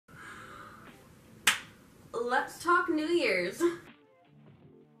let's talk New Year's.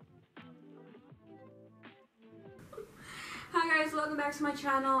 Hi guys, welcome back to my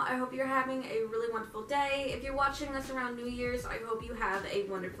channel. I hope you're having a really wonderful day. If you're watching this around New Year's, I hope you have a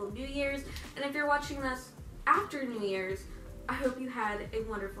wonderful New Year's. And if you're watching this after New Year's, I hope you had a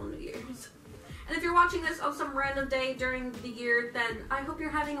wonderful New Year's. And if you're watching this on some random day during the year, then I hope you're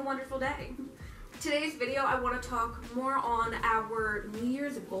having a wonderful day. Today's video, I want to talk more on our New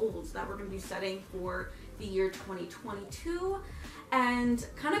Year's goals that we're going to be setting for the year 2022 and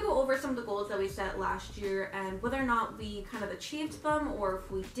kind of go over some of the goals that we set last year and whether or not we kind of achieved them or if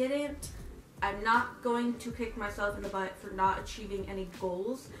we didn't. I'm not going to kick myself in the butt for not achieving any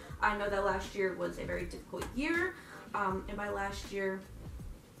goals. I know that last year was a very difficult year, and by last year,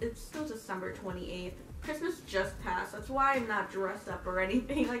 it's still December 28th. Christmas just passed. That's why I'm not dressed up or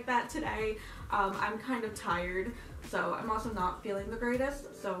anything like that today. I'm kind of tired, so I'm also not feeling the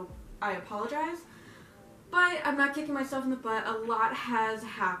greatest, so I apologize. But I'm not kicking myself in the butt. A lot has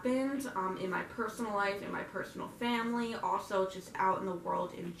happened in my personal life, in my personal family, also just out in the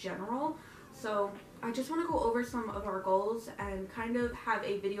world in general. So I just want to go over some of our goals and kind of have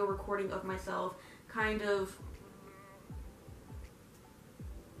a video recording of myself kind of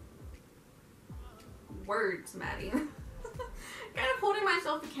words, Maddie. Kind of holding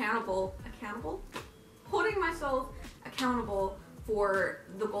myself accountable. Holding myself accountable for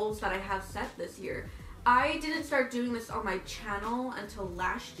the goals that I have set this year. I didn't start doing this on my channel until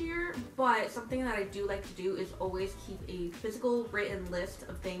last year, but something that I do like to do is always keep a physical written list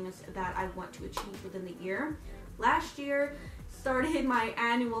of things that I want to achieve within the year. Last year started my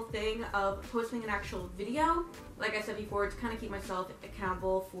annual thing of posting an actual video, like I said before, to kind of keep myself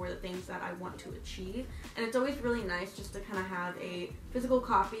accountable for the things that I want to achieve. And it's always really nice just to kind of have a physical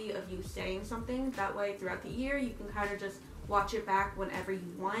copy of you saying something. That way throughout the year you can kind of just watch it back whenever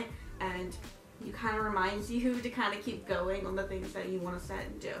you want, and it kind of reminds you to kind of keep going on the things that you want to set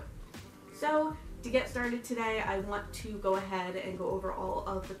and do. So to get started today, I want to go ahead and go over all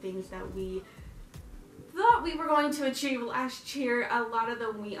of the things that we thought we were going to achieve last year. A lot of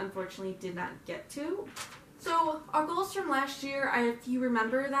them we unfortunately did not get to. So our goals from last year, if you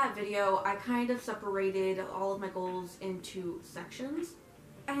remember that video, I kind of separated all of my goals into sections.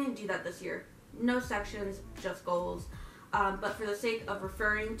 I didn't do that this year. No sections, just goals. But for the sake of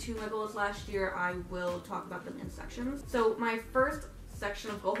referring to my goals last year, I will talk about them in sections. So my first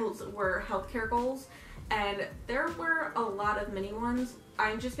section of goals were healthcare goals, and there were a lot of mini ones.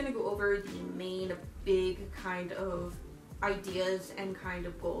 I'm just going to go over the main big kind of ideas and kind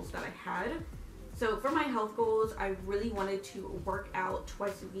of goals that I had. So for my health goals, I really wanted to work out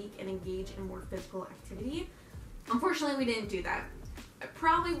twice a week and engage in more physical activity. Unfortunately, we didn't do that. I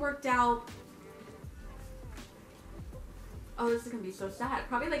probably worked out, oh, this is gonna be so sad,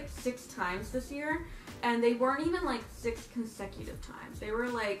 probably like 6 times this year, and they weren't even like 6 consecutive times. They were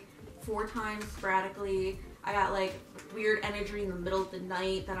like 4 times sporadically. I got like weird energy in the middle of the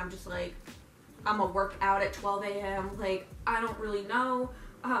night that I'm just like, I'm gonna work out at 12 a.m. Like, I don't really know,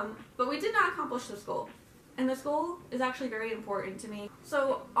 but we did not accomplish this goal. And this goal is actually very important to me.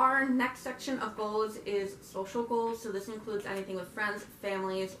 So our next section of goals is social goals. So this includes anything with friends,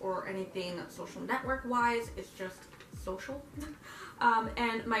 families, or anything social network wise. It's just social.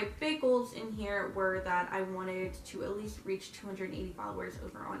 And my big goals in here were that I wanted to at least reach 280 followers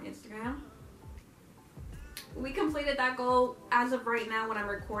over on Instagram. We completed that goal as of right now when I'm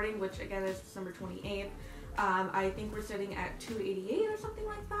recording, which again is December 28th. I think we're sitting at 288 or something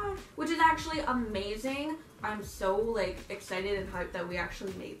like that, which is actually amazing. I'm so like excited and hyped that we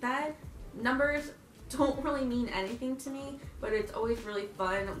actually made that. Numbers don't really mean anything to me, but it's always really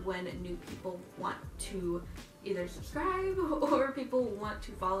fun when new people want to either subscribe or people want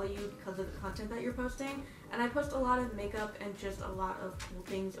to follow you because of the content that you're posting. And I post a lot of makeup and just a lot of cool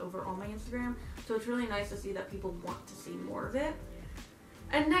things over on my Instagram, so it's really nice to see that people want to see more of it.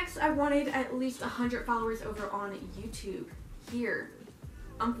 And next, I wanted at least 100 followers over on YouTube here.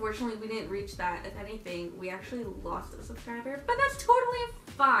 Unfortunately, we didn't reach that. If anything, we actually lost a subscriber, but that's totally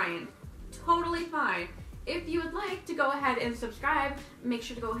fine. Totally fine. If you would like to go ahead and subscribe, make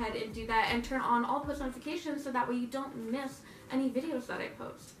sure to go ahead and do that and turn on all post notifications so that way you don't miss any videos that I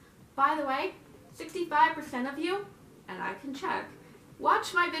post. By the way, 65% of you, and I can check,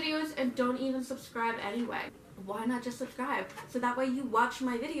 watch my videos and don't even subscribe anyway. Why not just subscribe? So that way you watch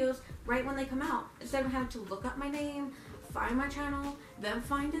my videos right when they come out. Instead of having to look up my name, find my channel, then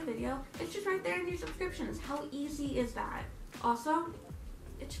find a video, it's just right there in your subscriptions. How easy is that? Also,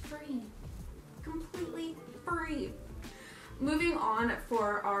 it's free. Completely free. Moving on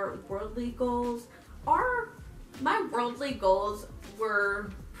for our worldly goals. My worldly goals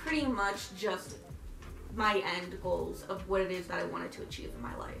were pretty much just my end goals of what it is that I wanted to achieve in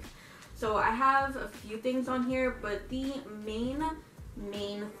my life. So I have a few things on here, but the main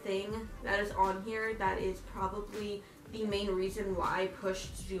thing that is on here that is probably the main reason why I push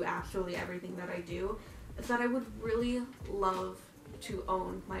to do absolutely everything that I do is that I would really love to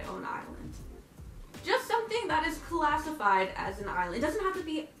own my own island. Just something that is classified as an island. It doesn't have to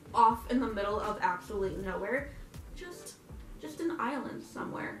be off in the middle of absolutely nowhere. Just an island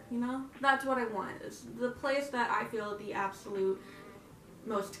somewhere, you know? That's what I want. It's the place that I feel the absolute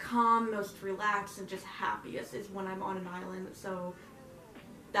most calm, most relaxed, and just happiest is when I'm on an island. So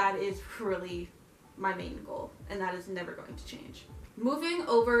that is really my main goal, and that is never going to change. Moving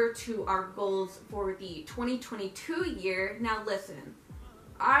over to our goals for the 2022 year. Now listen,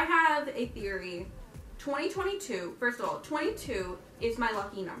 I have a theory. 2022, first of all, 22 is my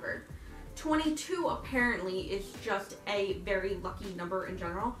lucky number. 22 apparently is just a very lucky number in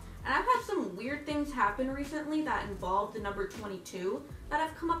general. And I've had some weird things happen recently that involve the number 22 that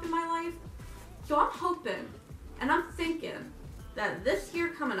have come up in my life. So I'm hoping and I'm thinking that this year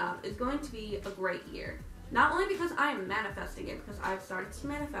coming up is going to be a great year. Not only because I am manifesting it, because I've started to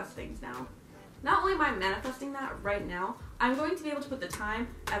manifest things now. Not only am I manifesting that right now, I'm going to be able to put the time,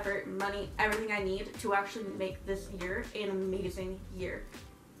 effort, money, everything I need to actually make this year an amazing year.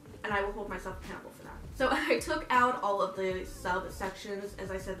 And I will hold myself accountable for that. So I took out all of the subsections,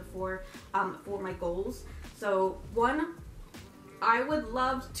 as I said before, for my goals. So 1, I would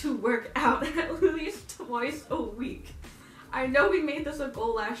love to work out at least twice a week. I know we made this a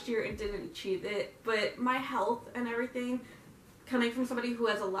goal last year and didn't achieve it, but my health and everything, coming from somebody who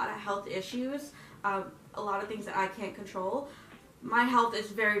has a lot of health issues, a lot of things that I can't control, my health is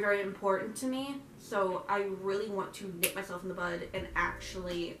very, very important to me. So I really want to nip myself in the bud and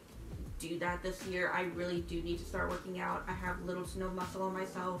actually do that this year. I really do need to start working out. I have little to no muscle on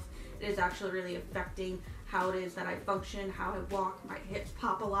myself. It is actually really affecting how it is that I function, how I walk. My hips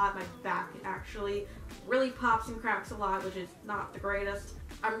pop a lot. My back actually really pops and cracks a lot, which is not the greatest.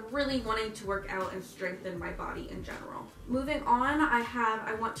 I'm really wanting to work out and strengthen my body in general. Moving on,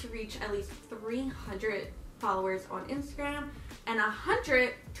 I want to reach at least 300 followers on Instagram and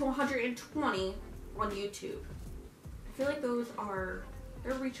 100 to 120 on YouTube. I feel like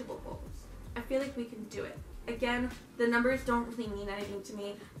they're reachable goals. I feel like we can do it. Again, the numbers don't really mean anything to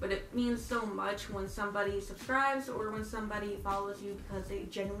me, but it means so much when somebody subscribes or when somebody follows you because they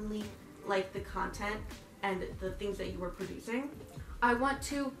genuinely like the content and the things that you are producing. I want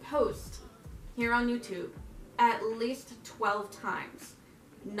to post here on YouTube at least 12 times,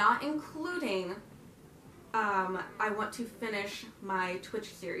 not including I want to finish my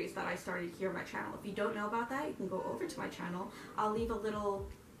Twitch series that I started here on my channel. If you don't know about that, you can go over to my channel. I'll leave a little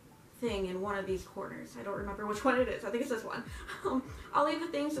thing in one of these corners. I don't remember which one it is. I think it's this one. I'll leave a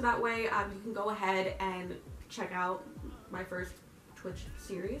thing so that way you can go ahead and check out my first Twitch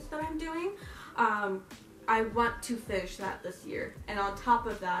series that I'm doing. I want to finish that this year. And on top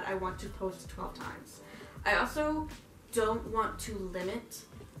of that, I want to post 12 times. I also don't want to limit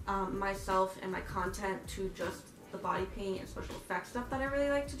myself and my content to just the body paint and special effects stuff that I really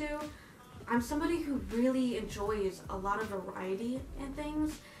like to do. I'm somebody who really enjoys a lot of variety in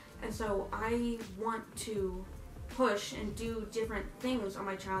things, and so I want to push and do different things on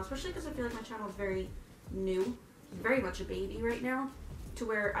my channel, especially because I feel like my channel is very new, very much a baby right now, to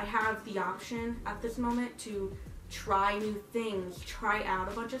where I have the option at this moment to try new things, try out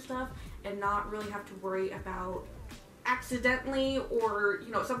a bunch of stuff, and not really have to worry about accidentally or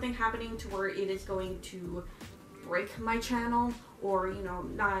something happening to where it is going to break my channel, or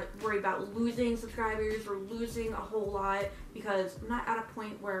not worry about losing subscribers or losing a whole lot, because I'm not at a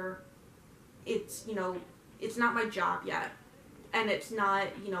point where it's it's not my job yet and it's not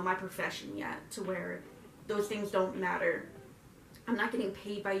my profession yet, to where those things don't matter. I'm not getting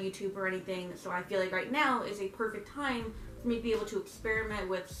paid by YouTube or anything, so I feel like right now is a perfect time for me to be able to experiment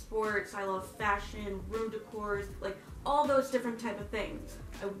with sports. I love fashion, room decors, like all those different type of things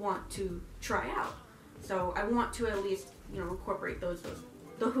I want to try out. So I want to at least, incorporate those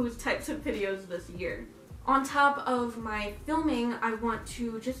types of videos this year. On top of my filming, I want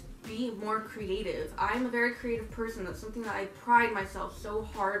to just be more creative. I'm a very creative person. That's something that I pride myself so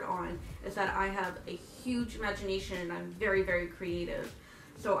hard on, is that I have a huge imagination and I'm very, very creative.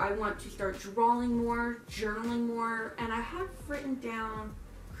 So I want to start drawing more, journaling more, and I have written down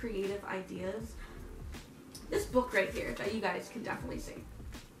creative ideas. This book right here that you guys can definitely see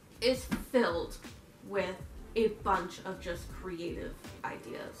is filled with a bunch of just creative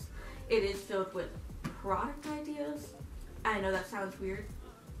ideas. It is filled with product ideas. I know that sounds weird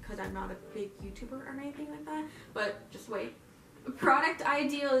because I'm not a big YouTuber or anything like that, but just wait. product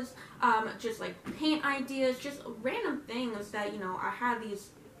ideas, just like paint ideas, just random things that, you know, I had these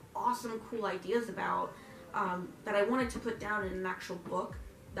awesome, cool ideas about that I wanted to put down in an actual book.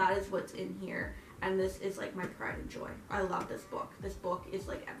 That is what's in here. And this is like my pride and joy. I love this book. This book is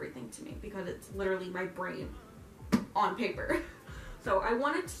like everything to me because it's literally my brain on paper. So I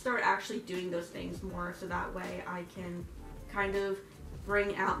wanted to start actually doing those things more so that way I can kind of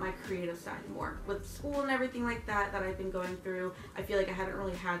bring out my creative side more. With school and everything like that I've been going through, I feel like I haven't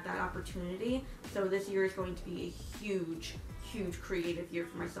really had that opportunity. So this year is going to be a huge, huge creative year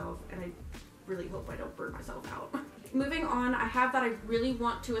for myself, and I really hope I don't burn myself out. Moving on, I have that I really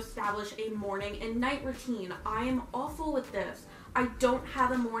want to establish a morning and night routine. I am awful with this. I don't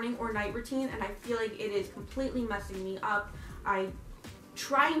have a morning or night routine, and I feel like it is completely messing me up. I'm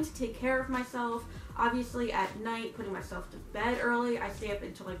trying to take care of myself. Obviously at night, putting myself to bed early. I stay up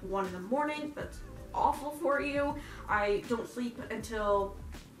until like 1 in the morning. That's awful for you. I don't sleep until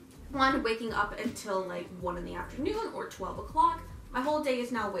 1, waking up until like 1 in the afternoon or 12 o'clock. My whole day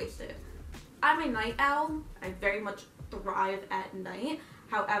is now wasted. I'm a night owl. I very much thrive at night.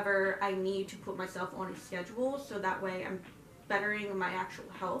 However, I need to put myself on a schedule so that way I'm bettering my actual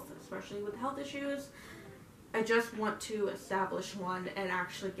health, especially with health issues. I just want to establish one and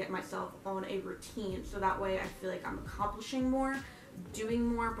actually get myself on a routine so that way I feel like I'm accomplishing more, doing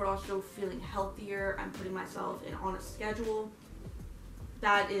more, but also feeling healthier. I'm putting myself on a schedule.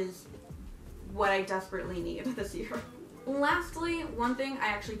 That is what I desperately need this year. Lastly, one thing I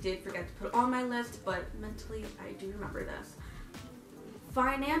actually did forget to put on my list, but mentally I do remember this.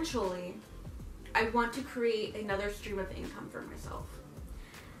 Financially, I want to create another stream of income for myself.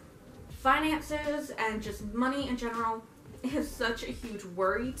 Finances and just money in general is such a huge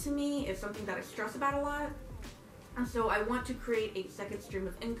worry to me. It's something that I stress about a lot. And so I want to create a second stream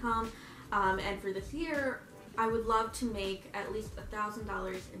of income. And for this year, I would love to make at least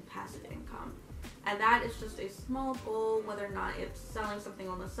 $1,000 in passive income. And that is just a small goal, whether or not it's selling something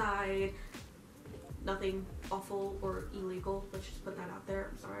on the side. Nothing awful or illegal. Let's just put that out there.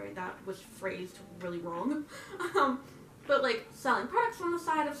 I'm sorry, that was phrased really wrong. But like selling products on the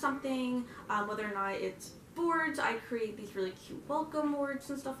side of something, whether or not it's boards, I create these really cute welcome boards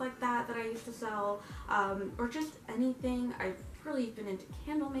and stuff like that I used to sell, or just anything. I've really been into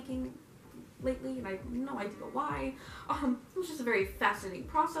candle making lately, and I have no idea why. It's just a very fascinating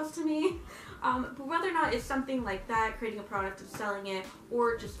process to me. But whether or not it's something like that, creating a product and selling it,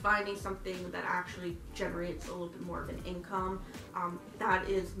 or just finding something that actually generates a little bit more of an income, that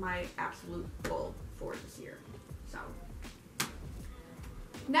is my absolute goal for this year. So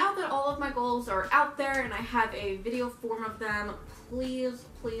now that all of my goals are out there and I have a video form of them, please,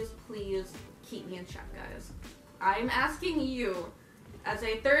 please, please keep me in check, guys. I'm asking you, as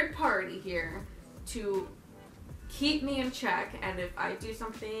a third party here, to keep me in check, and if I do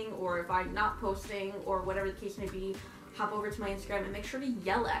something, or if I'm not posting, or whatever the case may be, hop over to my Instagram and make sure to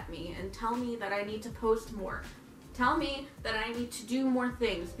yell at me and tell me that I need to post more. Tell me that I need to do more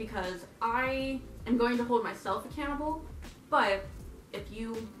things, because I am going to hold myself accountable, but if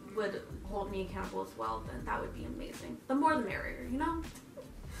you would hold me accountable as well, then that would be amazing. The more the merrier, you know?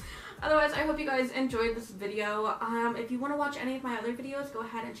 Otherwise, I hope you guys enjoyed this video. If you want to watch any of my other videos, go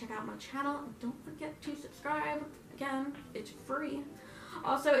ahead and check out my channel. Don't forget to subscribe. Again, it's free.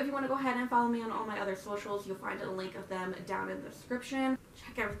 Also, if you want to go ahead and follow me on all my other socials, you'll find a link of them down in the description.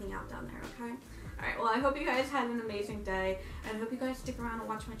 Check everything out down there, okay? Alright, well, I hope you guys had an amazing day, and I hope you guys stick around and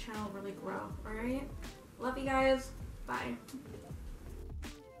watch my channel really grow, alright? Love you guys. Bye.